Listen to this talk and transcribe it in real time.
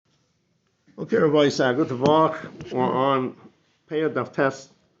Okay, everybody, so good to walk. We're on Peah Daf Test,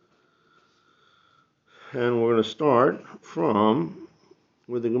 and we're going to start from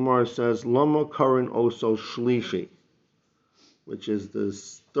where the Gemara says Lama Karin Oso Shlishi, which is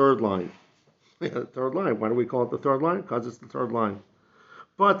this third line. Third line. Why do we call it the third line? Because it's the third line.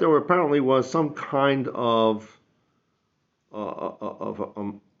 But there apparently was some kind of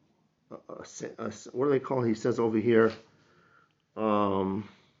what do they call it? He says over here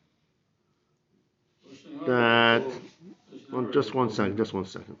that. Just one second.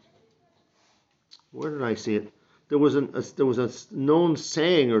 Where did I see it? There was a known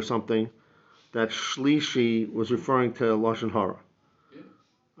saying or something that Shlishi was referring to lashon hara. Yeah.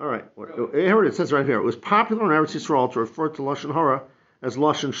 All right, here it says right here. It was popular in Eretz Yisrael to refer to lashon hara as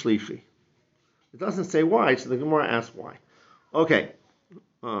lashon Shlishi. It doesn't say why, so the Gemara asks why. Okay,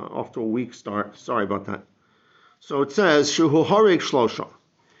 off to a weak start. Sorry about that. So it says shuhu harig shlosha.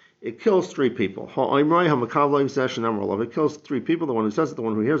 It kills three people. It kills three people, the one who says it, the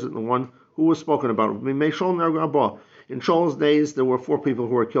one who hears it, and the one who was spoken about. In Shaul's days, there were four people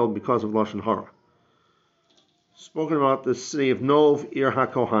who were killed because of lashon hara. Spoken about the city of Nov, Ir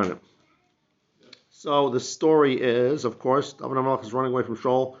HaKohanim. So the story is, of course, David HaMelech is running away from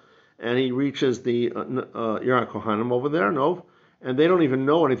Shaul, and he reaches the Ir HaKohanim over there, Nov, and they don't even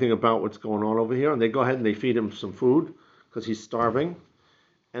know anything about what's going on over here, and they go ahead and they feed him some food, because he's starving.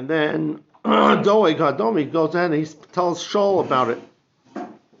 And then Doaig goes in and he tells Shaul about it.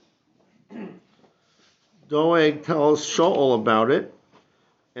 Doaig tells Shaul about it,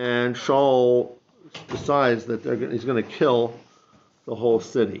 and Shaul decides that he's going to kill the whole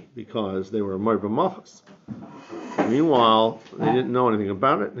city because they were murder machshava. Meanwhile, they didn't know anything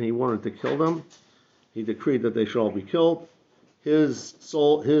about it, and he wanted to kill them. He decreed that they should all be killed. His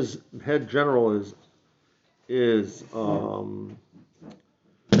head general is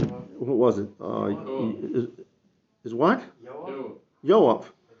who was it? Is what? Yoav.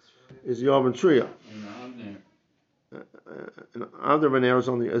 Is Yoav and Shriya. And Avner ben Ner is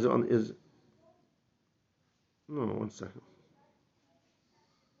no, one second.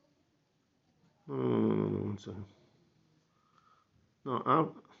 No, one second.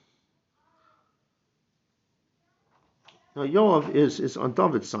 No, Yoav is on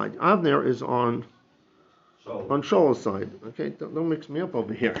David's side. Avner is on Shaul's side. Okay, don't mix me up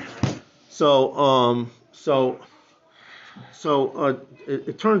over here. So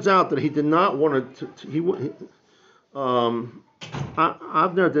it turns out that he did not want to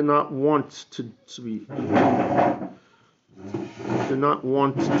Avner did not want to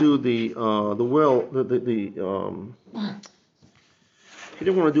do the will he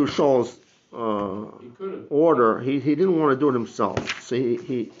didn't want to do Shaul's order. He didn't want to do it himself. So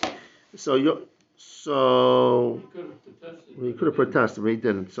he could have protested, but he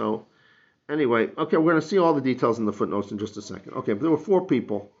didn't. So anyway, okay, we're going to see all the details in the footnotes in just a second. Okay, but there were four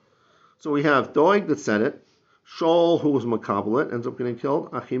people. So we have Doaig that said it, Shaul, who was Makabelit, ends up getting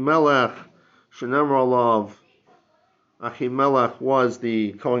killed. Achimelech, Shenemar Alav. Achimelech was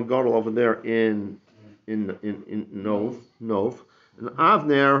the Kohen Gadol over there in Nov. And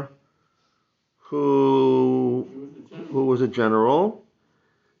Avner, who was a general.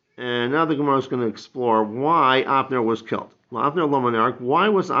 And now the Gemara is going to explore why Avner was killed. Avner Lomanerik, why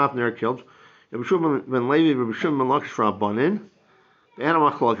was Avner killed? Ben Levi, Ben Lakish Rabbanin. They had a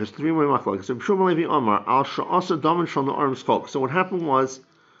machlokes, three-way machlokes. Ben Levi Omar, Al Sha'asa Daman Shal Na'arim Skok. So what happened was,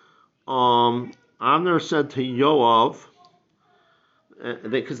 Avner said to Yoav,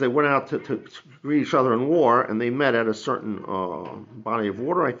 because they went out to greet each other in war, and they met at a certain body of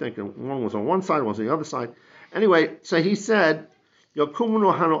water, I think, and one was on one side, one was on the other side. Anyway, so he said, Avner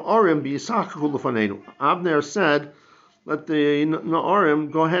said, let the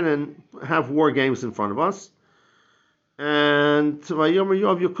Na'arim go ahead and have war games in front of us. And okay.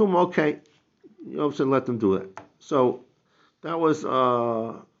 Yov said, let them do it. So that was,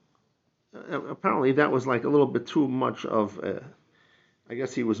 apparently that was like a little bit too much of, I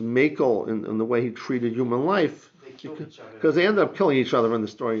guess he was makel in the way he treated human life. Because they ended up killing each other in the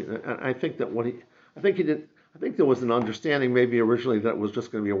story. And I think that I think there was an understanding maybe originally that it was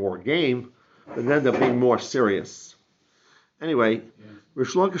just going to be a war game, but it ended up being more serious. Anyway, he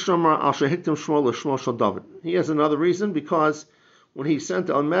has another reason because when he sent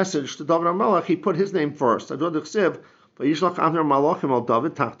a message to David HaMelech, he put his name first. So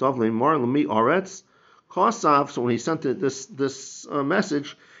when he sent this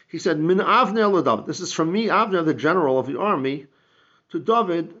message, he said, Min Avner LeDavid. This is from me, Avner, the general of the army, to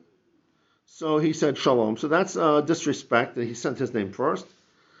David. So he said Shalom. So that's disrespect that he sent his name first.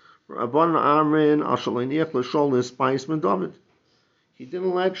 He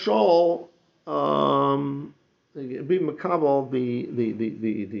didn't let Shaul be makabel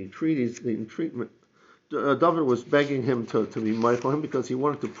the treaties, the treatment. David was begging him to be mindful of him because he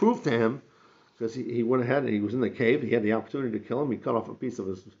wanted to prove to him, because he went ahead and he was in the cave. He had the opportunity to kill him. He cut off a piece of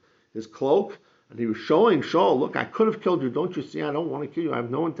his cloak, and he was showing Shaul, look, I could have killed you. Don't you see? I don't want to kill you. I have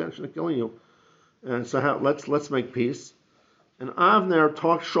no intention of killing you. And so let's make peace. And Avner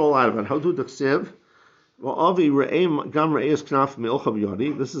talked Shaul out of it. How do the ksiv? Well, Avi re'em gam re'es knaf me'ilchav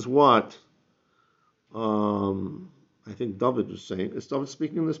yadi. This is what I think David was saying. Is David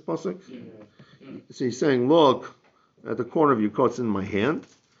speaking in this pasuk? Yeah. So he's saying, look, at the corner of your coat's in my hand.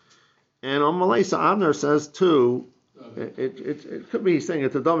 And on Malaysia, Avner says too, it could be he's saying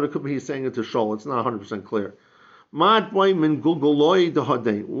it to David, it could be he's saying it to Shaul. It's not 100% clear. Mad boy min gulguloi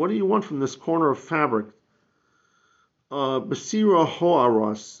dehadei. What do you want from this corner of fabric? Basira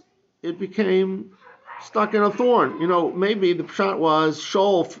hoaras. It became stuck in a thorn. You know, maybe the shot was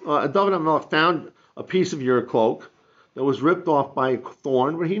Shaul, David HaMelech found a piece of your cloak that was ripped off by a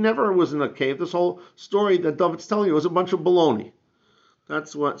thorn, but he never was in a cave. This whole story that David's telling you was a bunch of baloney.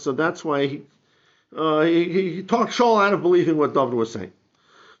 That's why he talked Shaul out of believing what David was saying.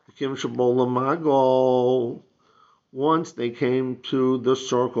 Once they came to the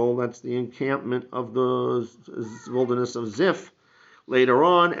circle, that's the encampment of the wilderness of Ziph, later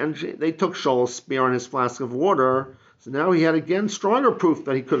on, and they took Shaul's spear and his flask of water. So now he had again stronger proof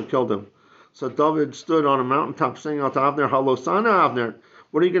that he could have killed him. So David stood on a mountaintop saying out to Avner, Halosana Avner.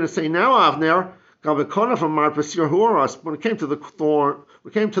 What are you going to say now, Avner? When it came to the thorn,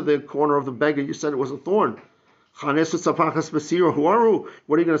 we came to the corner of the beggar, you said it was a thorn. What are you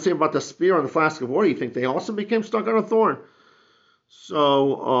going to say about the spear and the flask of water? You think they also became stuck on a thorn?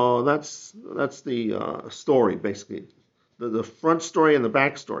 So that's the story, basically. The front story and the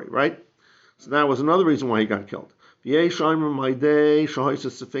back story, right? So that was another reason why he got killed. He had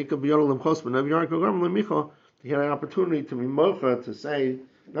an opportunity to be mocha, to say,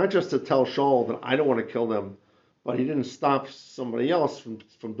 not just to tell Shaul that I don't want to kill them, but he didn't stop somebody else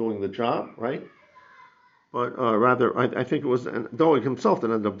from doing the job, right? But rather, I think it was Doaig himself that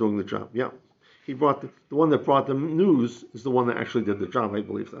ended up doing the job. Yeah, he brought the one that brought the news is the one that actually did the job. I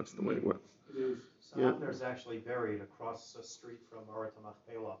believe that's the way it went. So Avner's actually buried across the street from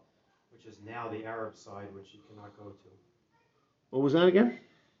Maaseh, which is now the Arab side, which you cannot go to. What was that again?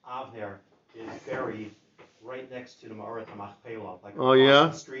 Avner is buried right next to the Maaseh, like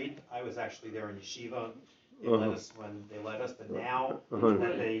across the street. I was actually there in yeshiva. They let us when they let us, but now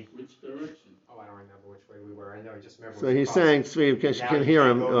that they... Which direction? Oh, I don't remember which way we were. I know, I just remember. So he's saying, Svi, in case you can hear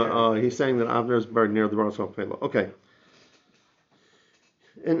him, he's saying that Avner is buried near the Maaseh. Okay.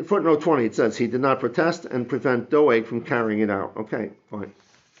 In footnote 20, it says he did not protest and prevent Doaig from carrying it out. Okay, fine.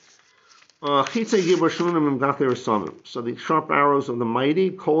 So the sharp arrows of the mighty,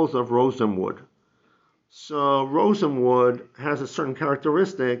 coals of rosemwood. So rosemwood has a certain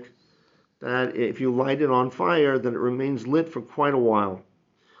characteristic that if you light it on fire, then it remains lit for quite a while.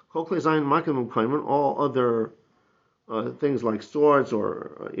 All other things like swords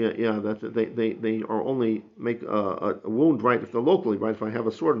or that they are only make a wound right if they're locally right. If I have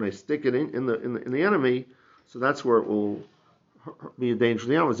a sword and I stick it in the enemy, so that's where it will be a danger to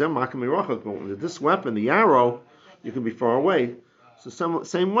the animal. This weapon, the arrow, you can be far away. So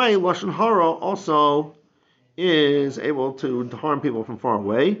same way, lashon hara also is able to harm people from far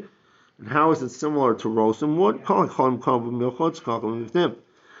away. And how is it similar to rosemwood?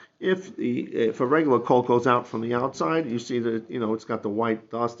 If a regular coal goes out from the outside, you see that it's got the white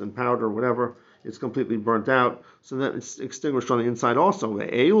dust and powder or whatever. It's completely burnt out, so that it's extinguished on the inside also.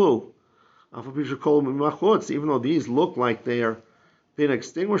 Even though these look like they are been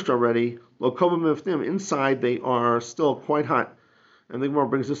extinguished already, inside they are still quite hot. And the Gemara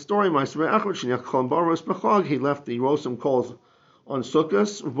brings a story. He left the rosem coals on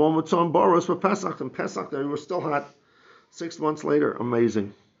Sukkot, Boros for Pesach, and Pesach they were still hot 6 months later.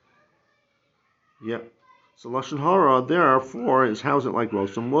 Amazing. Yeah. So lashon hara therefore is how is it like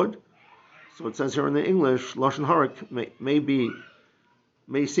rosem wood? So it says here in the English, lashon hara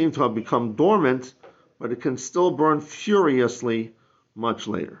may seem to have become dormant, but it can still burn furiously much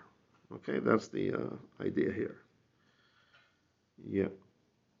later. Okay, that's the idea here. Yeah.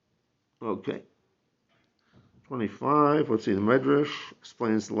 Okay. 25. Let's see. The Medrash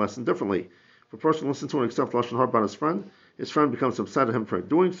explains the lesson differently. If a person listens to and accepts lashon hara about his friend becomes upset at him for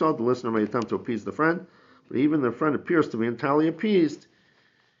doing so. The listener may attempt to appease the friend, but even the friend appears to be entirely appeased,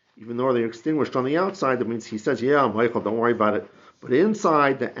 even though they're extinguished on the outside. That means he says, "Yeah, Michael, don't worry about it," but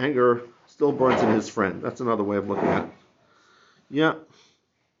inside the anger still burns in his friend. That's another way of looking at it. Yeah,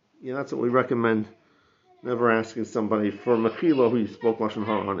 that's what we recommend Never asking somebody for mechila who you spoke lashon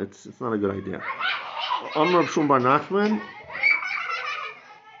hara on. It's not a good idea. Amr Shum Bar Nachman.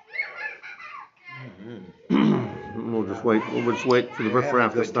 We'll just wait. We'll just wait for the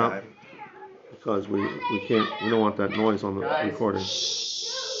riffraff to stop because we don't want that noise on the recording.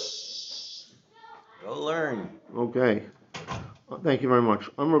 Go learn. Okay. Thank you very much.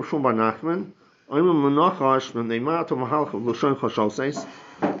 Amr Shum Bar Nachman.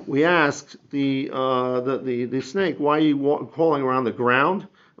 We asked the snake, why are you crawling around the ground,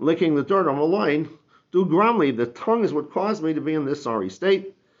 licking the dirt on the line? Do gramli, the tongue is what caused me to be in this sorry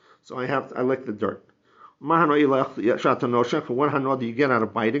state, so I lick the dirt. What hana do you get out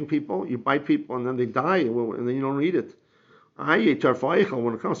of biting people? You bite people and then they die, and then you don't eat it. When it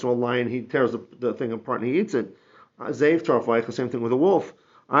comes to a lion, he tears the thing apart and he eats it. Same thing with a wolf.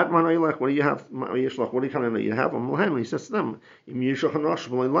 What do you have? What do you kind of know? You have a he says to them,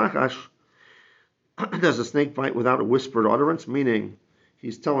 does a snake bite without a whispered utterance? Meaning,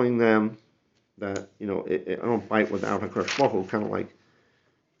 he's telling them that, I don't bite without a kershbochu, kind of like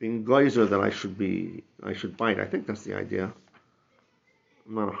being geyser that I should bite. I think that's the idea.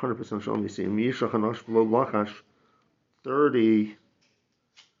 I'm not 100% sure. Let me see. 30.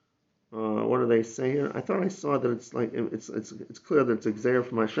 What do they say here? I thought I saw that it's like it's clear that it's exer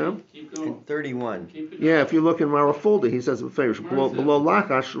from Hashem. Keep going. 31. Yeah, if you look in Marafulda, he says aveiros. Below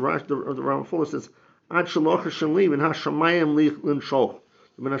Lachash, the Marafulda says Ad shaloch shemli min hashamayim li linshoch.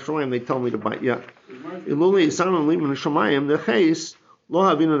 Min hashamayim, they tell me to bite. Yeah. Iluli isamim li min hashamayim the chase lo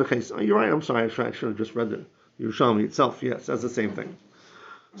havinu the chase. You're right. I'm sorry. I should have just read the Yerushalmi itself. Yeah, it says the same thing.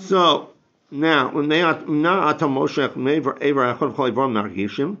 So now when they are na atamoshech mever ever achod chol ivarim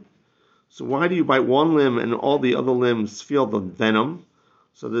nargishim. So why do you bite one limb and all the other limbs feel the venom?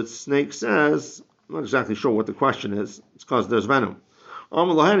 So the snake says, I'm not exactly sure what the question is. It's because there's venom.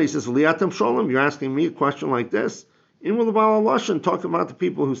 He says, you're asking me a question like this? In with the lashon, talk about the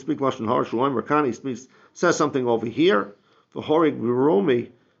people who speak lashon hara. Shulam Rakani says something over here. For Horig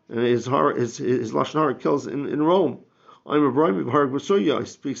Romi, and his lashon hara kills in Rome. I'm a Brahmi Horig V'Surya. He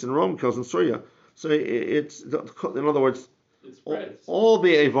speaks in Rome, kills in Surya. So it's in other words. All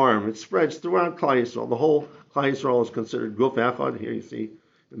the aveiros, it spreads throughout Klal Yisrael. The whole Klal Yisrael is considered guf echad. Here you see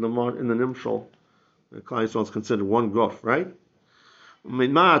in the Nimshol, Klal Yisrael is considered one guf, right?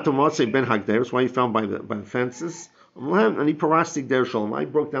 That's why he found by the fences. And he parastic der shalom. I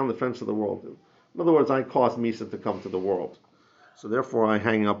broke down the fence of the world. In other words, I caused Misa to come to the world. So therefore, I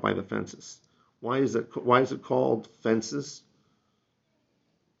hang up by the fences. Why is it called fences?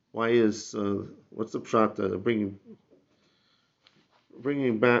 Why is what's the pshat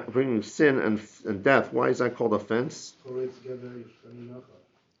bringing sin and death? Why is that called a fence?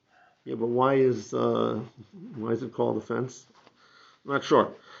 Yeah, but why is it called a fence? I'm not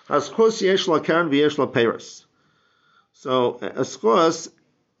sure. So askos,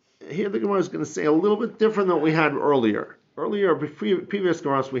 here the Gemara is going to say a little bit different than what we had earlier. Earlier, previous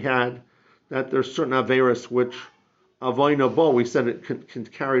Gemaras we had that there's certain aveiros which avayna bo, we said it can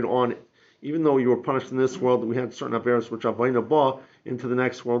carried on. Even though you were punished in this world, we had certain aveiros which avayna bo into the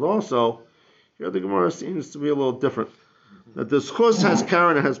next world also. Here the Gemara seems to be a little different. That the schus has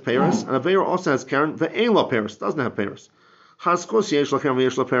karen and has peris, and aveiro also has karen, the eila peris doesn't have peris. Haskos yesh lachem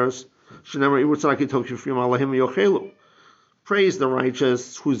yesh la peris. Shenemer ivutzaki tokifrim alahim yochelu. Praise the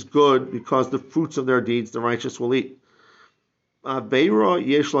righteous, who's good, because the fruits of their deeds the righteous will eat. Aveiro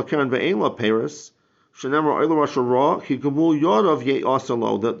yesh lachem ve'eila peris. Shenemer oilu rasha ra ki gemul yodav ye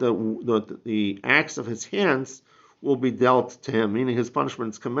asalo. The acts of his hands will be dealt to him, meaning his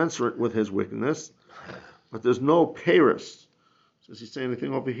punishment is commensurate with his wickedness. But there's no peris. Does he say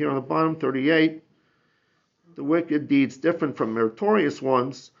anything over here on the bottom? 38. The wicked deeds different from meritorious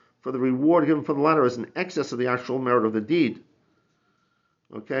ones, for the reward given for the latter is in excess of the actual merit of the deed.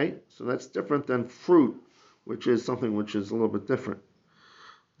 Okay? So that's different than fruit, which is something which is a little bit different.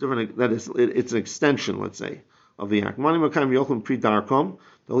 That is, it's an extension, let's say, of the act.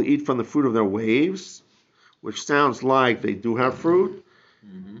 They'll eat from the fruit of their waves, which sounds like they do have fruit.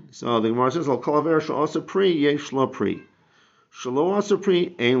 Mm-hmm. So the Gemara says, "Al kol aver she'asa pri yesh lo pri, shelo asa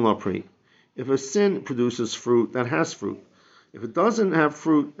pri ein lo pri." If a sin produces fruit, that has fruit. If it doesn't have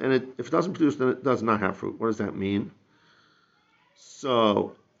fruit, if it doesn't produce, then it does not have fruit. What does that mean?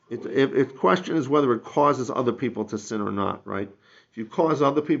 So, if question is whether it causes other people to sin or not, right? If you cause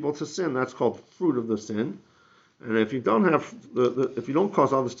other people to sin, that's called fruit of the sin. And if you don't have if you don't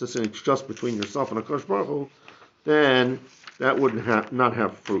cause others to sin, it's just between yourself and HaKadosh Baruch Hu, then that would not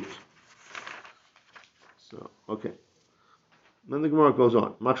have fruit. So, okay. Then the Gemara goes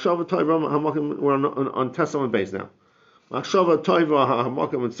on. Machshava toiva hamakim. We're on Testament base now. Machshava toiva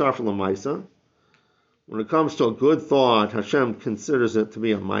hamakim and sarfel maaseh. When it comes to a good thought, Hashem considers it to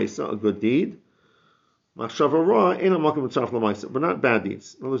be a maaseh, a good deed. Machshava ra ain't a makom mitzaref l'maaseh, but not bad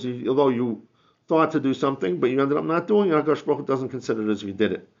deeds. In other words, although you thought to do something, but you ended up not doing it, HaKadosh Baruch Hu doesn't consider it as if you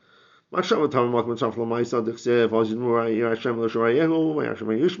did it. Machshava tam makom mitzaref l'maaseh, d'chsev, ha'zidmur Hashem l'shorayehu, v'Hashem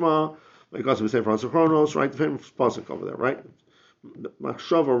yishma, because we say for Chronos, right? The famous pasuk over there, right?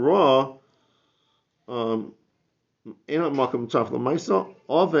 Machshava ra, ain't a makom mitzaref l'maaseh,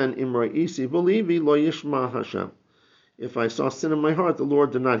 oven imra'isi belivi lo yishma Hashem. If I saw sin in my heart, the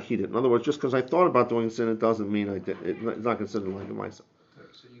Lord did not heed it. In other words, just because I thought about doing sin, it doesn't mean I did. It's not considered like a maaseh.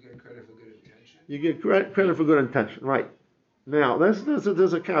 So you get credit for good intention. You get credit for good intention, right? Now,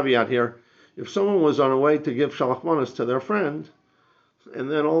 there's a caveat here. If someone was on a way to give shalach manos to their friend,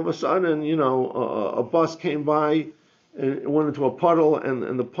 and then all of a sudden, a bus came by and went into a puddle,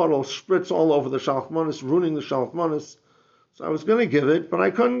 and the puddle spritz all over the shalach manos, ruining the shalach manos. So I was going to give it, but I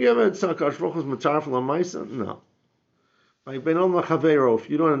couldn't give it. So HaKadosh Baruch Hu's mitzaref l'maaseh? No. Like benom lachavero, if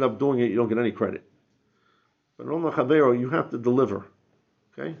you don't end up doing it, you don't get any credit. Benom lachavero, you have to deliver.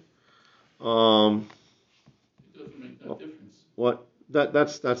 Okay. It doesn't make that difference. What?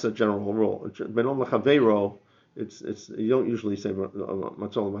 That's a general rule. Benom lachavero, it's you don't usually say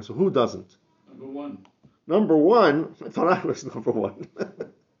matzah. So who doesn't? Number one. I thought I was number one.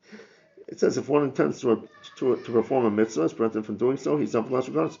 It says if one intends to perform a mitzvah, is prevented from doing so, he's up for less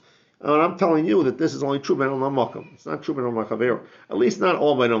regardless. And I'm telling you that this is only true benom lamakom. It's not true benom lachavero. At least not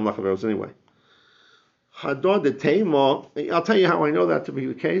all benom lachaveros anyway. Hadod de teima. I'll tell you how I know that to be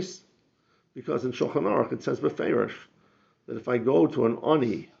the case, because in Shulchan Aruch it says beferish that if I go to an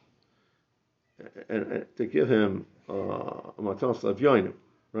ani and to give him a matos aveiros,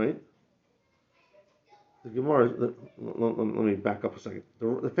 right? The Gemara. Let me back up a second.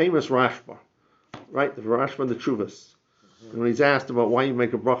 The famous Rashba, right? The Rashba and the Chuvas. And when he's asked about why you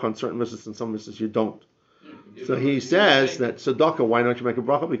make a bracha on certain mitzvahs and some mitzvahs you don't. So he says that tzedakah, why don't you make a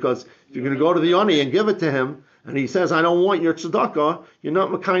bracha? Because if you're going to go to the ani and give it to him, and he says, I don't want your tzedakah, you're not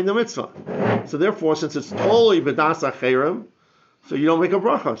makayim the mitzvah. So therefore, since it's totally b'das acherim, so you don't make a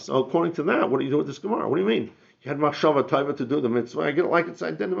bracha. So according to that, what do you do with this Gemara? What do you mean? You had machshava taiva to do the mitzvah. I get it like it's I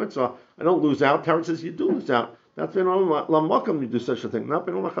did the mitzvah. I don't lose out. Tarot says you do lose out. That's benom lamakom you do such a thing. Not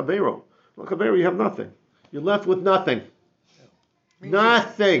benom lachavero. Lachavero you have nothing. You're left with nothing.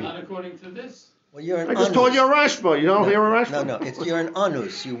 Nothing. Not according to this. Well, you're an I just told you a Rashba. You don't hear a Rashba? No. You're an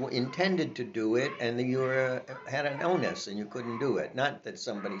anus. You intended to do it, and you had an onus, and you couldn't do it. Not that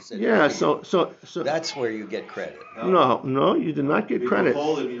somebody said. Yeah. So. That's where you get credit. No, you did not get credit.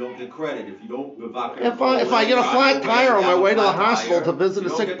 You don't get credit if you don't. If I get a flat tire on my way to the hospital to visit a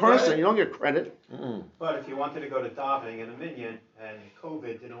sick person, you don't get credit. Mm-mm. But if you wanted to go to davening in a minyan and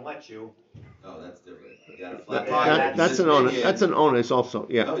COVID didn't let you. Oh, that's different. You got a flat tire. That's an onus. That's an onus also.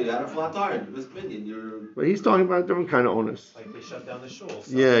 Yeah. No, you got a flat tire. This minyan, But he's talking about a different kind of onus. Like they shut down the shul.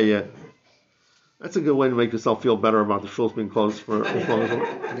 So. Yeah. That's a good way to make yourself feel better about the shuls being closed for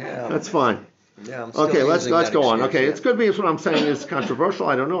Yeah. That's fine. Yeah. I'm still Okay, let's using that go on. excuse, Okay, yeah. it could be what I'm saying is controversial.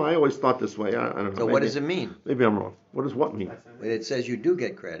 I don't know. I always thought this way. I don't know. So what does it mean? Maybe I'm wrong. What does what mean? It says you do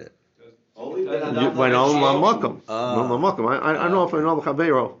get credit. only I don't know if I know the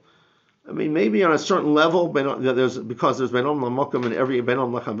chavero. I mean, maybe on a certain level, there's benom lamakom in every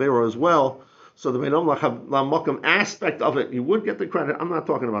benom lachavero as well. So the benom lamakom aspect of it, you would get the credit. I'm not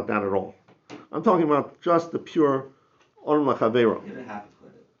talking about that at all. I'm talking about just the pure on lachavero.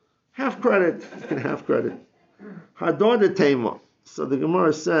 Half credit. You can have credit. Hador de tema. So the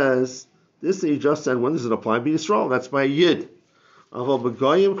Gemara says this that you just said. When does it apply? By Yisrael. That's by a yid. Aval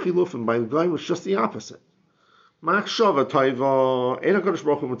b'goyim chiluf, and by goyim it's just the opposite. Machshava taiva ein HaKadosh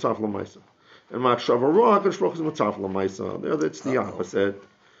Baruch Hu mitzaref l'maaseh, and machshava ra HaKadosh Baruch Hu is mitzaref l'maaseh. There, it's the opposite.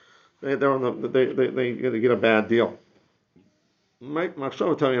 They get a bad deal.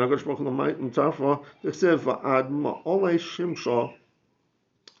 Machshava taiva ein HaKadosh Baruch Hu mitzaref l'maaseh. They say v'ad ma'olei shimsha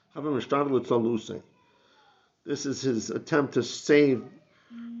havim mishtadel l'tzaluse. This is his attempt to save,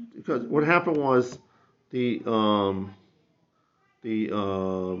 because what happened was there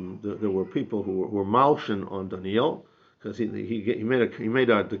were people who were malshin on Daniel, because he made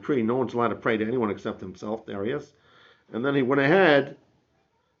a decree no one's allowed to pray to anyone except himself, Darius, and then he went ahead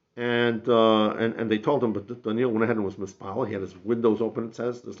and they told him, but Daniel went ahead and was mispal. He had his windows open, it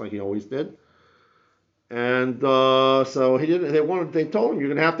says, just like he always did, and so he didn't. They told him you're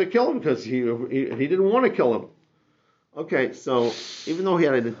going to have to kill him because he didn't want to kill him. Okay, so even though he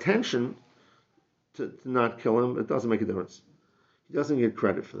had an intention to not kill him, it doesn't make a difference. He doesn't get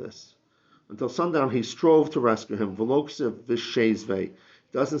credit for this. Until sundown, he strove to rescue him. V'loksiv v'shezvei.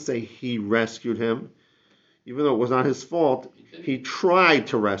 Doesn't say he rescued him. Even though it was not his fault, he tried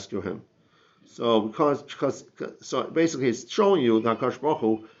to rescue him. So so basically it's showing you that Hakadosh Baruch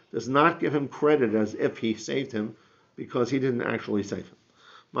Hu does not give him credit as if he saved him, because he didn't actually save him.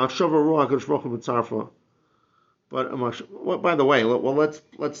 Machshava ruach Hakadosh Baruch Hu b'tzarfa. But by the way, well, let's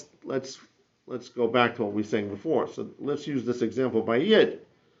go back to what we were saying before. So let's use this example by Yid.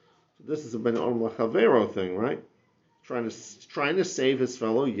 So this is a ben chavero thing, right? Trying to save his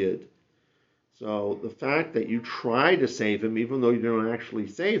fellow Yid. So the fact that you try to save him, even though you don't actually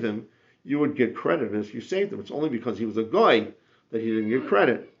save him, you would get credit as you saved him. It's only because he was a guy that he didn't get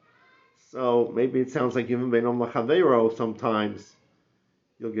credit. So maybe it sounds like even ben chavero sometimes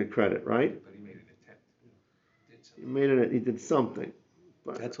you'll get credit, right? But he made an attempt. He did something.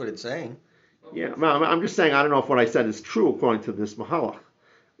 But That's what it's saying. yeah, I'm just saying, I don't know if what I said is true according to this mahalach.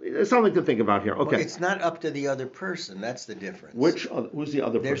 There's something to think about here. Okay. Well, it's not up to the other person. That's the difference. Who's the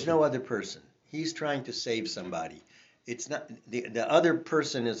other person? There's no other person. He's trying to save somebody. It's not the other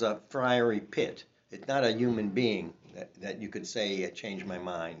person is a fiery pit. It's not a human being that you could say change my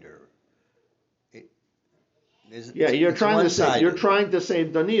mind or. You're trying to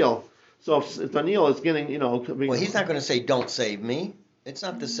save Daniel. So if Daniel is getting, Well, he's not going to say, "Don't save me." It's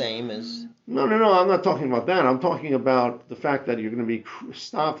not the same as. No. I'm not talking about that. I'm talking about the fact that you're going to be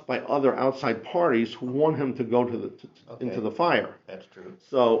stopped by other outside parties who want him to go into the fire. That's true.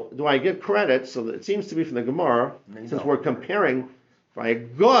 So do I get credit? So it seems to be from the Gemara, since we're comparing, by a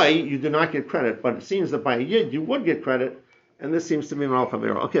guy you do not get credit, but it seems that by a Yid you would get credit, and this seems to be Mal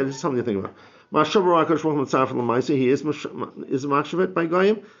Chavera. Okay, this is something to think about. Machshava Hakadosh Baruch Hu mitzaref l'maaseh. He is machshavet by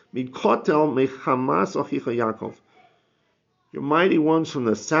Goyim. Mikotel mechamas achicha Yaakov. Your mighty ones from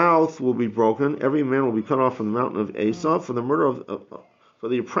the south will be broken. Every man will be cut off from the mountain of Esav for the murder for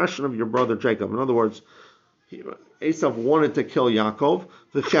the oppression of your brother Jacob. In other words, Esav wanted to kill Yaakov.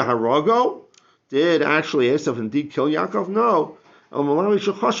 V'cheharago, did actually Esav indeed kill Yaakov? No. El Malawi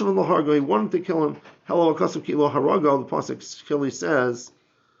shechashav l'hargo. He wanted to kill him. Hello akasav kilo harago. The pasuk clearly says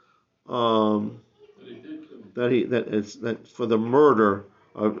that for the murder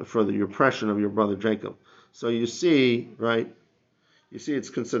for the oppression of your brother Jacob. So you see, right? You see, it's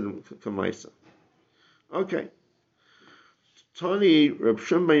considered kamaisa. Okay. Tani Reb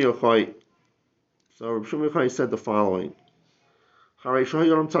Shimon ben Yochai. So Reb Shimon ben Yochai said the following: a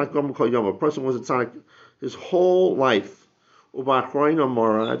person was a tzaddik his whole life,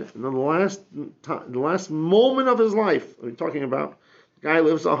 marad, and then the last moment of his life. We're talking about the guy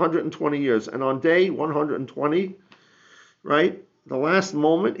lives 120 years, and on day 120, right? The last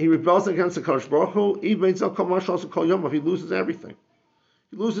moment, he rebels against the Kadosh Baruch Hu. He loses everything.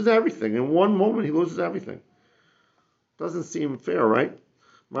 He loses everything. In one moment, he loses everything. Doesn't seem fair, right?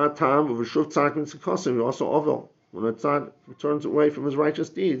 Ma'atam v'v'shuv tzaddik min tzedkasim. He also ovel when a tzaddik turns away from his righteous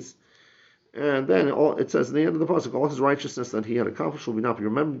deeds, and then it says in the end of the pasuk, all his righteousness that he had accomplished will be not be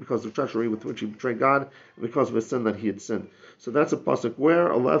remembered because of treachery with which he betrayed God and because of his sin that he had sinned. So that's a pasuk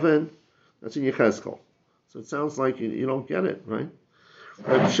where 11. That's in Yechezkel. So it sounds like you don't get it, right?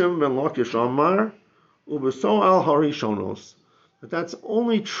 Reb Shimon ben Lakish Amar ubeso al harishonos. But that's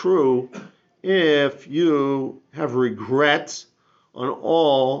only true if you have regret on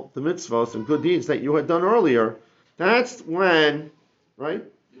all the mitzvahs and good deeds that you had done earlier. That's when, right?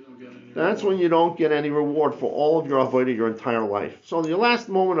 That's when you don't get any reward for all of your avodah your entire life. So in your last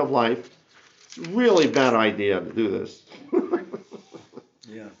moment of life, it's a really bad idea to do this.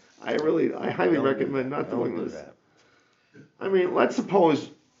 Yeah. I highly recommend not doing this. I mean, let's suppose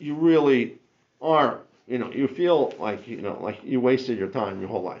you really are, you feel like, like you wasted your time your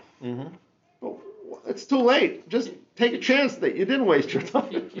whole life. Mm-hmm. But it's too late. Just take a chance that you didn't waste your time.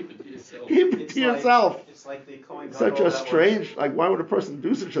 Keep it to yourself. Keep it to yourself. It's like the Kohen Such Gadol a that strange, why would a person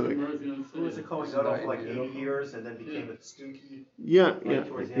do such a thing? Who was a Kohen Gadol for like 80 years and then became a Stuki Yeah.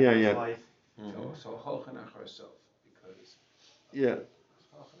 towards the end of his life. Mm-hmm. So Hochanach herself, because Yeah.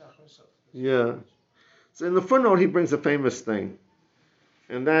 Hochanach herself. Yeah. So in the footnote, he brings a famous thing,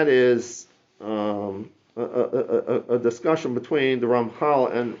 and that is a discussion between the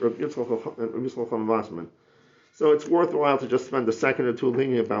Ramchal and Rabbi Yitzchak Wasserman. So it's worthwhile to just spend a second or two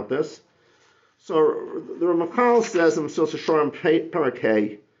thinking about this. So the Ramchal says in Mesilas Yesharim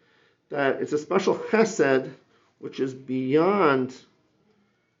Parakeh that it's a special chesed which is beyond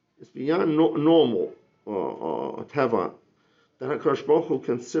normal teva, that HaKadosh Baruch Hu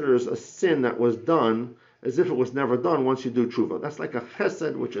considers a sin that was done as if it was never done once you do tshuva. That's like a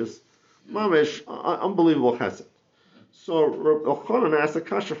chesed, which is mamish, unbelievable chesed. So Reb Elchanan asks a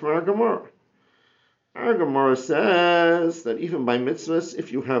kasha from our Gemara. Our Gemara says that even by mitzvahs,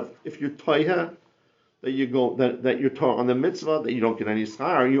 if you toiha, that you're taught on the mitzvah, that you don't get any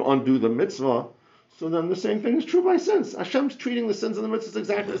schar, you undo the mitzvah. So then the same thing is true by sins. Hashem's treating the sins and the mitzvahs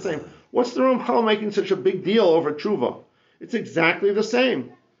exactly the same. What's the Ramchal making such a big deal over tshuva? It's exactly the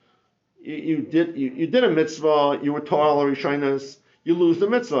same. You did a mitzvah, you were toil or rishonos, you lose the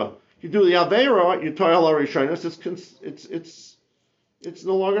mitzvah. You do the aveira, you toil or rishonos, it's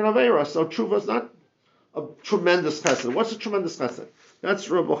no longer an aveira. So tshuva is not a tremendous chesed. What's a tremendous chesed? That's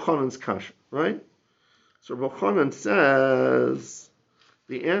Rabbi Chanan's kasha, right? So Rabbi Chanan says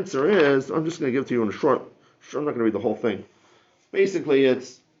the answer is, I'm just going to give it to you in a short. I'm not going to read the whole thing. Basically,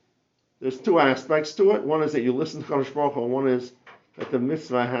 there's two aspects to it. One is that you listen to Kadosh Baruch Hu, and one is that the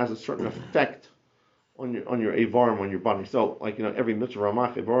mitzvah has a certain effect on your avarim, on your body. So, like, every mitzvah,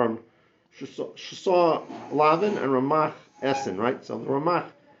 Ramach, avarim, Shasa, Lavin, and Ramach, Essen, right? So the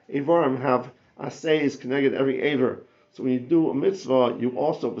Ramach, avarim have assays connected every aver. So when you do a mitzvah, you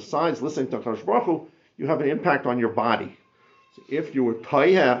also, besides listening to Kadosh Baruch Hu, you have an impact on your body. So if you were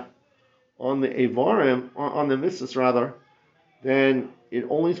Peah on the avarim, on the mitzvahs rather, then it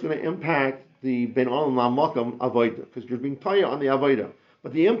only is going to impact the ben olam lamakam avodah, because you're being Peah on the avodah.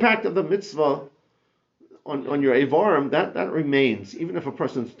 But the impact of the mitzvah on your avarim, that remains, even if a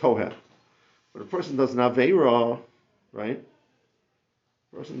person's toheh. But a person does an aveira, right?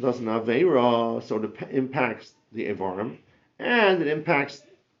 A person does an aveira, so it impacts the avarim, and it impacts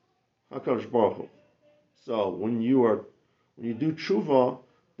HaKadosh Baruch Hu. So when you do tshuva,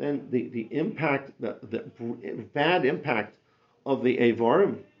 then the impact, the bad impact of the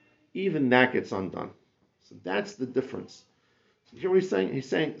avarim, even that gets undone. So that's the difference. So here he's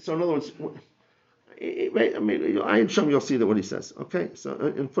saying. So in other words, I mean, you'll see that what he says. Okay, so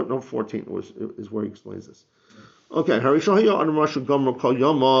in footnote 14 is where he explains this. Okay, at the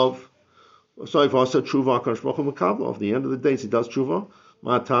end of the days he does tshuva.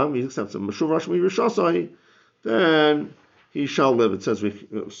 Ma'atam, he accepts it. Then he shall live. It says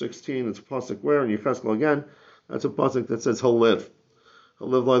 16. It's a pasuk where in Yecheskel again. That's a pasuk that says he'll live. He'll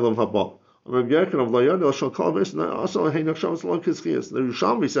live loylam haba. The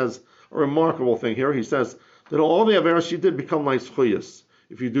Yerushalmi says a remarkable thing here. He says that all the aveiros you did become like zchuyos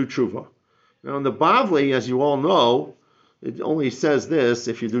if you do tshuva. Now in the Bavli, as you all know, it only says this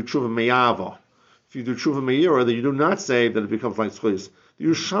if you do tshuva meyava. If you do tshuva meira, that you do not say that it becomes like zchuyos. The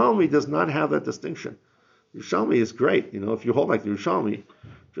Yerushalmi does not have that distinction. Yerushalmi is great. If you hold like the Yerushalmi,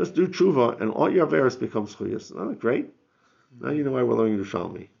 just do tshuva and all your aveiros become zchuyos. Isn't that great? Now you know why we're learning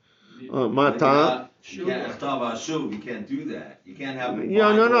Yerushalmi. Mata. You can't talk about shuv. You can't do that. You can't have.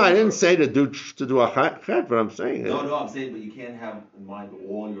 No. I didn't say to do a chet, but I'm saying. No, I'm saying, but you can't have in mind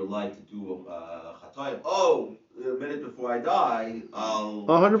all your life to do a chatayim. Oh, a minute before I die, I'll.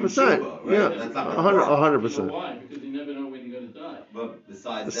 100%. Right? Yeah. That's not 100%. Why? Because you never know when you're going to die. But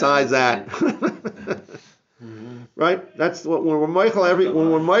besides that. Right. That's what when we're Michael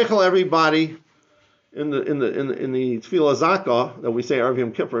everybody. In the Tefillah Zakah that we say Erev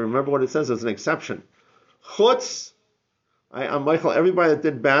Yom Kippur, remember what it says as an exception. Chutz, I'm Michael, everybody that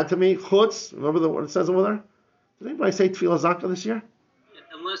did bad to me, chutz, remember what it says over there? Did anybody say Tefillah Zakah this year?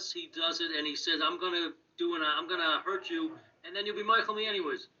 Unless he does it and he says, I'm going to hurt you, and then you'll be Michael me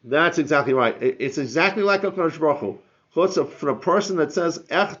anyways. That's exactly right. It's exactly like a Kadosh Baruch Hu. Chutz, for a person that says,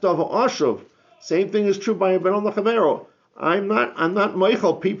 Ech Dov Ashuv, same thing is true by a Ben Chavero. I'm not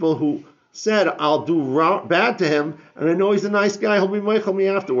Michael people who said, I'll do bad to him, and I know he's a nice guy, he'll be Michael me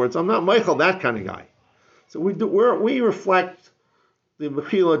afterwards. I'm not Michael, that kind of guy. So we reflect the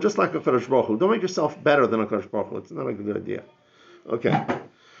mechila just like a Kadosh Baruch Hu. Don't make yourself better than a Kadosh Baruch Hu. It's not a good idea. Okay.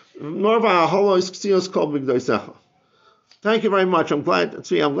 Thank you very much. I'm glad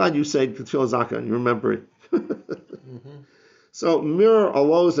you said Tefillah Zakah and you remember it. So mirror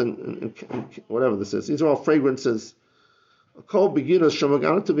aloes and whatever this is. These are all fragrances. Called beginners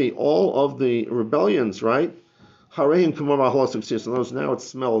shemagana to be all of the rebellions, right? Harehim kumar maholas success. Now it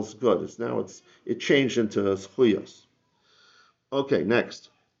smells good. It changed into zchuyos. Okay, next.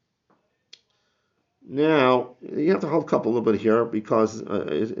 Now you have to hold up a little bit here because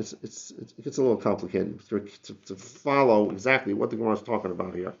it gets a little complicated to follow exactly what the Gemara is talking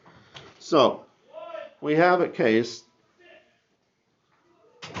about here. So we have a case.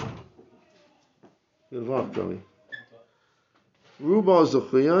 Good luck, Joey. Rubo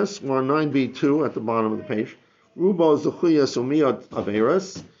Zuchiyas, we're on 9b2 at the bottom of the page. Rubo Zuchiyas umiyot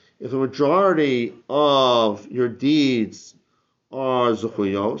aveiros. If the majority of your deeds are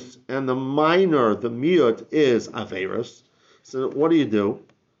Zuchiyos, and the minor, the miyot, is aveiros, so what do?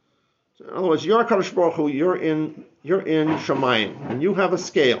 So in other words, you're Kadosh Baruch Hu, you're in Shamayim, and you have a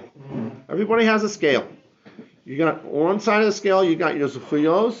scale. Everybody has a scale. You got on one side of the scale, you got your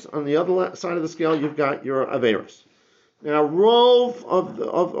Zuchiyos, on the other side of the scale, you've got your aveiros. Now, rove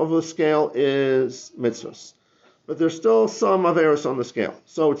of the scale is mitzvahs, but there's still some aveiros on the scale.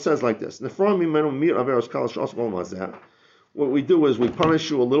 So it says like this: what we do is we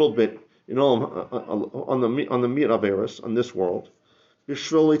punish you a little bit, on the meat aveiros on this world,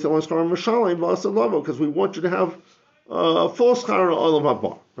 because we want you to have full schar olam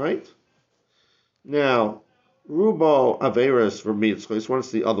haba, right? Now, rubo aveiros for mitzvahs, when it's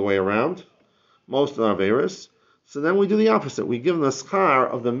the other way around, most of the aveiros. So then we do the opposite. We give them the schar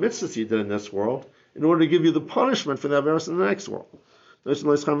of the mitzvahs you did in this world in order to give you the punishment for the aveiros in the next world. Okay?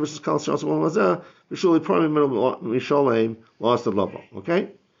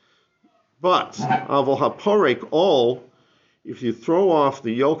 But, avol haporek all, if you throw off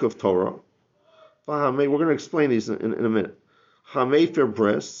the yoke of Torah, we're going to explain these in a minute. Hamefer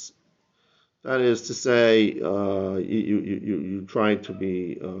bris, that is to say, you try to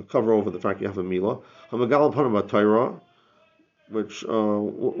be cover over the fact you have a milah. Hamagal upon Torah, which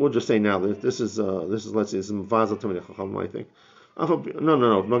we'll just say now that this is let's say this is Mvazel Tamid Chacham, I think. No.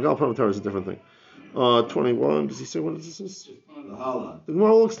 Magal upon Torah is a different thing. 21. Does he say what is this? The hara. The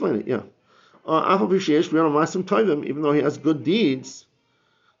Gemara will explain it. Yeah. Even though he has good deeds,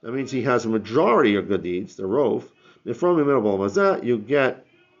 that means he has a majority of good deeds. The rov. You get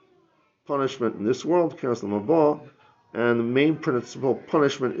punishment in this world, and the main principal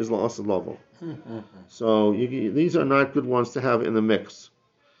punishment is la'asad lavo. So these are not good ones to have in the mix.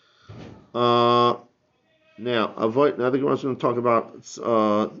 Now the Gemara is going to talk about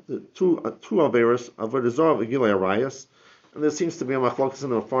two aveiros, aveiros and gilei arayos, and there seems to be a machlokas in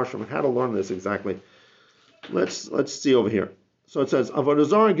the Mefarshim how to learn this exactly. Let's see over here. So it says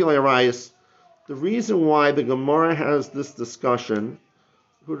aveiros and gilei arayos. The reason why the Gemara has this discussion.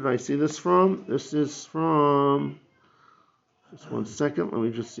 Who did I see this from? This is from. Just one second. Let me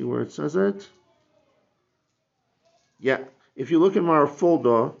just see where it says it. Yeah, if you look in my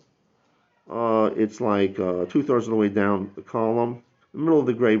folder, it's like 2/3 of the way down the column, the middle of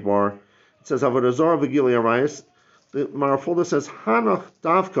the gray bar. It says Avodah Zarah v'Gilei Arayos. The Marafolda says Hanach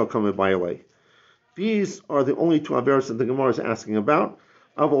Davka Kamei Bayalei. These are the only two aveiros that the Gemara is asking about.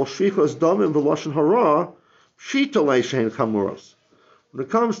 Avol Shvichos Damim v'Lashon Hara Shitolei Shein Chamuros. When it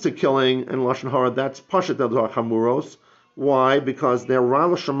comes to killing and lashon hara, that's pashat del chamuros. Why? Because they're ra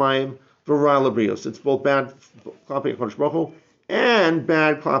l'shamayim v'ra l'brios. It's both bad klapi HaKadosh Baruch Hu and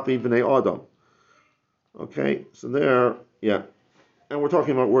bad klapi b'nei Adam. Okay, so there, yeah. And we're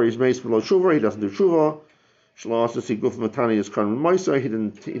talking about where he's made below tshuva. He doesn't do tshuva. Shlo asasi guf matani is karm maaseh. He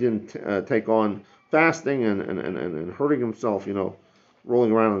didn't take on fasting and hurting himself.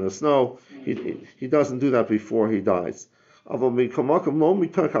 Rolling around in the snow. He doesn't do that before he dies. But he didn't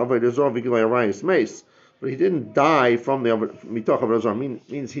die from the mitoch avodah zarah.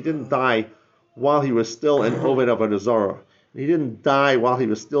 Means he didn't die while he was still an oved avodah zarah. He didn't die while he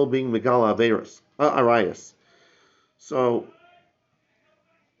was still being megala aveiros arayos. So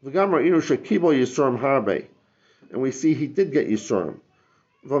v'gamar inu shekibol yisurim harbe, and we see he did get yisurim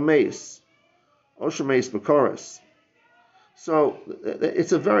v'meis oshemeis b'koros. So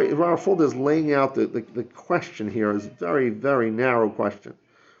it's a very, Raffolda is laying out the question here is a very, very narrow question.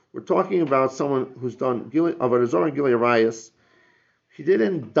 We're talking about someone who's done Avodah Zarah and Gilei Arayos. He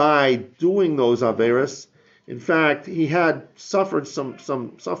didn't die doing those aveiros. In fact, he had suffered some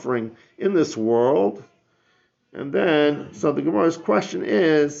suffering in this world. And then, so the Gemara's question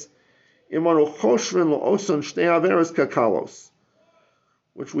is, which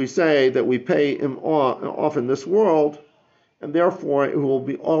we say that we pay him off in this world, and therefore he will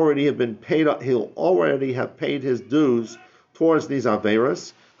already have paid his dues towards these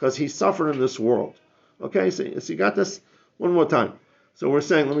aveiros because he suffered in this world. Okay, so you got this one more time. So we're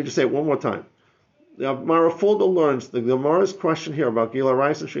saying, let me just say it one more time. The Marafulda learns the Gemara's question here about Gilei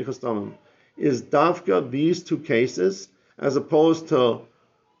Arayos and Shvichos Damim is Davka these two cases as opposed to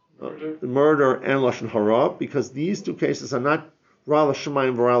murder and lashon hara, because these two cases are not ra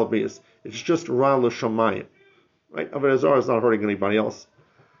l'shamayim v'ra l'brios. It's just ra l'shamayim. Right? Avodah Zarah is not hurting anybody else.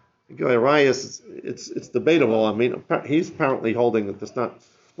 Gilei Arayos, it's debatable. I mean, he's apparently holding that it's not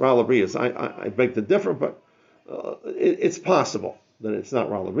ra l'brios. I beg to differ, but it's possible that it's not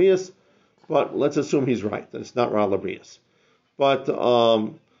ra l'brios. But let's assume he's right, that it's not ra l'brios. But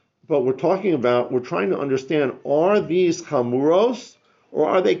we're trying to understand, are these chamuros or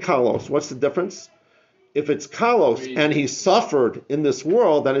are they kalos? What's the difference? If it's kalos and he suffered in this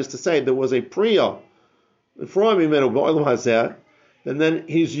world, that is to say, there was a Peah, and then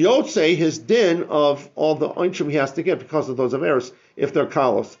he's yotze his din of all the onshim he has to get because of those aveiros, if they're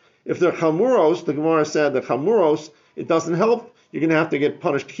kalos. If they're chamuros, the Gemara said that chamuros, it doesn't help. You're going to have to get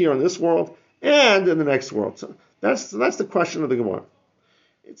punished here in this world and in the next world. So That's the question of the Gemara.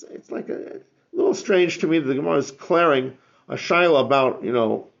 It's like a little strange to me that the Gemara is clearing a shaila about,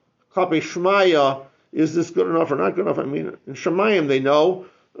 Klape Shmaya, is this good enough or not good enough? I mean, in Shemayim they know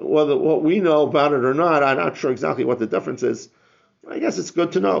whether what we know about it or not. I'm not sure exactly what the difference is. I guess it's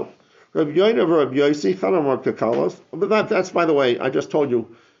good to know. Rabbi Yoinav or Rabbi Yosi, Chalamar Kakalos. But that's, by the way, I just told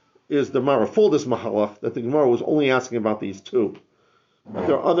you, is the Gemara Fuldis Mahalach, that the Gemara was only asking about these two. But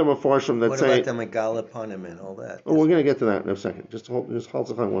there are other Mefarshim that say... What about the Megala Panim and all that? Oh, we're going to get to that in a second. Just hold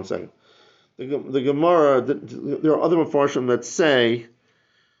on 1 second. The Gemara, there are other Mefarshim that say...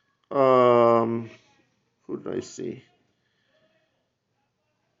 who did I see?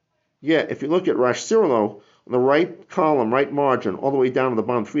 Yeah, if you look at Rash Sirlo, on the right column, right margin, all the way down to the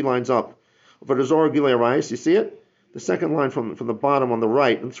bottom, 3 lines up, V'dazor Gilei Arayis, you see it? The second line from the bottom on the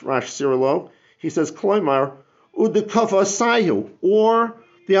right, it's Rash Sirlo. He says, Kloimar, Udekafa Sayu, or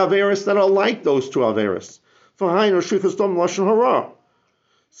the aveiros that are like those two aveiros. V'hainu Shrichas Dom lashon hara.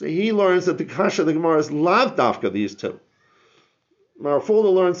 So he learns that the Kasha, the Gemara, is lav dafka, these two.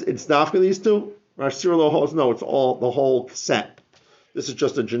 Marafulda learns it's dafka, these two. Rash Sirlo holds, no, it's all the whole set. This is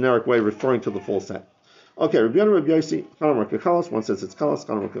just a generic way of referring to the full set. Okay, Rabbi Yonav, Rabbi Yosi, Chalamar Kakalos, one says it's Kalas,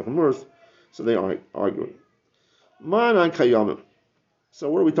 Chalamar Kakamuras, so they are arguing. Ma'anan Kayamim. So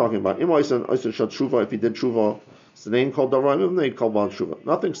what are we talking about? If he did tshuva, it's the name called Davar, they called Baal tshuva.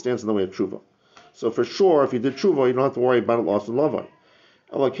 Nothing stands in the way of tshuva. So for sure, if you did tshuva, you don't have to worry about it lost in Lavai.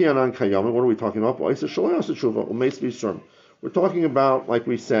 Elakiyanan Kayamim, what are we talking about? We're talking about, like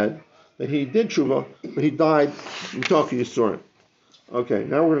we said, that he did tshuva, but he died in Taki Yisurim. Okay,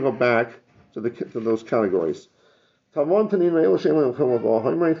 now we're going to go back to those categories. Person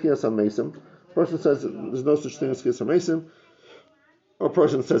says there's no such thing as Chiyas HaMesim. Or a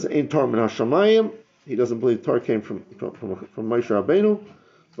person says Ein Torah Min HaShamayim. He doesn't believe Torah came from Moshe Rabbeinu.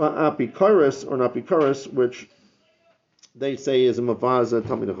 Apikoros or Napikoros, which they say is a Mavaza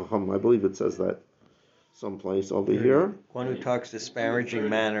Talmid Chacham. I believe it says that someplace over here. One who talks disparaging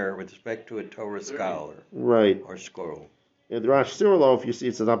manner with respect to a Torah scholar. Right. Or scroll. In the Rash Sirlo, if you see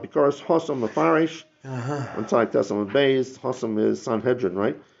it says Apikoros, Hossam Mefarish. On Tzaddik Tesam Beis. Hossam is Sanhedrin,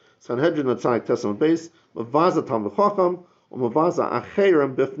 right? Sanhedrin at Tzaddik Tesam Beis. Mavaza Talmid Chacham. Or Mavaza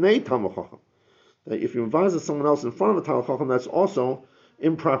Acherim Bifnei Talmid Chacham. That if you mavaza someone else in front of a Talmid Chacham, that's also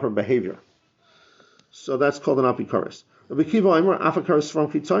improper behavior. So that's called an apikoros. Rabbi Kiva Aimer afikoros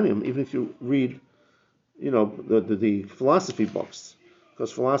from Kitzonim. Even if you read, the philosophy books,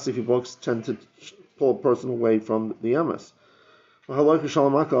 because philosophy books tend to pull a person away from the emes.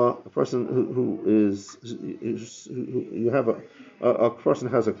 A person you have a person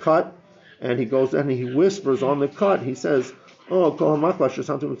has a cut, and he goes and he whispers on the cut. He says, "Oh,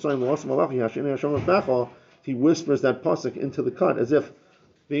 he whispers that pasuk into the cut as if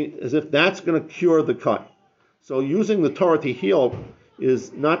that's going to cure the cut. So using the Torah to heal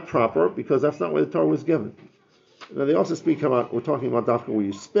is not proper because that's not where the Torah was given. Now they also speak about, we're talking about dafka where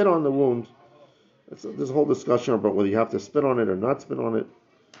you spit on the wound. There's a whole discussion about whether you have to spit on it or not spit on it.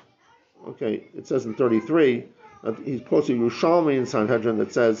 Okay, it says in 33, he quotes a Yerushalmi in Sanhedrin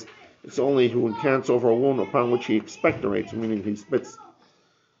that says it's only who encants over a wound upon which he expectorates, meaning he spits.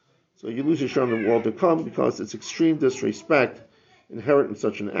 So you lose your share in the world to come because it's extreme disrespect inherent in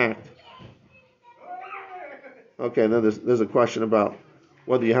such an act. Okay, then there's a question about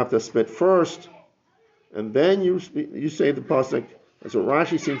whether you have to spit first and then you say the pasuk. That's what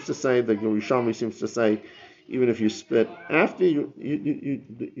Rashi seems to say. The Yerushalmi seems to say, even if you spit after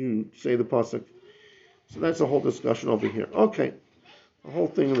you say the pasuk. So that's a whole discussion over here. Okay, the whole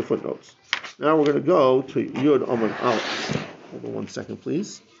thing in the footnotes. Now we're going to go to Yud Amud Aleph. Hold on 1 second,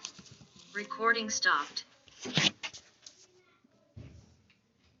 please. Recording stopped.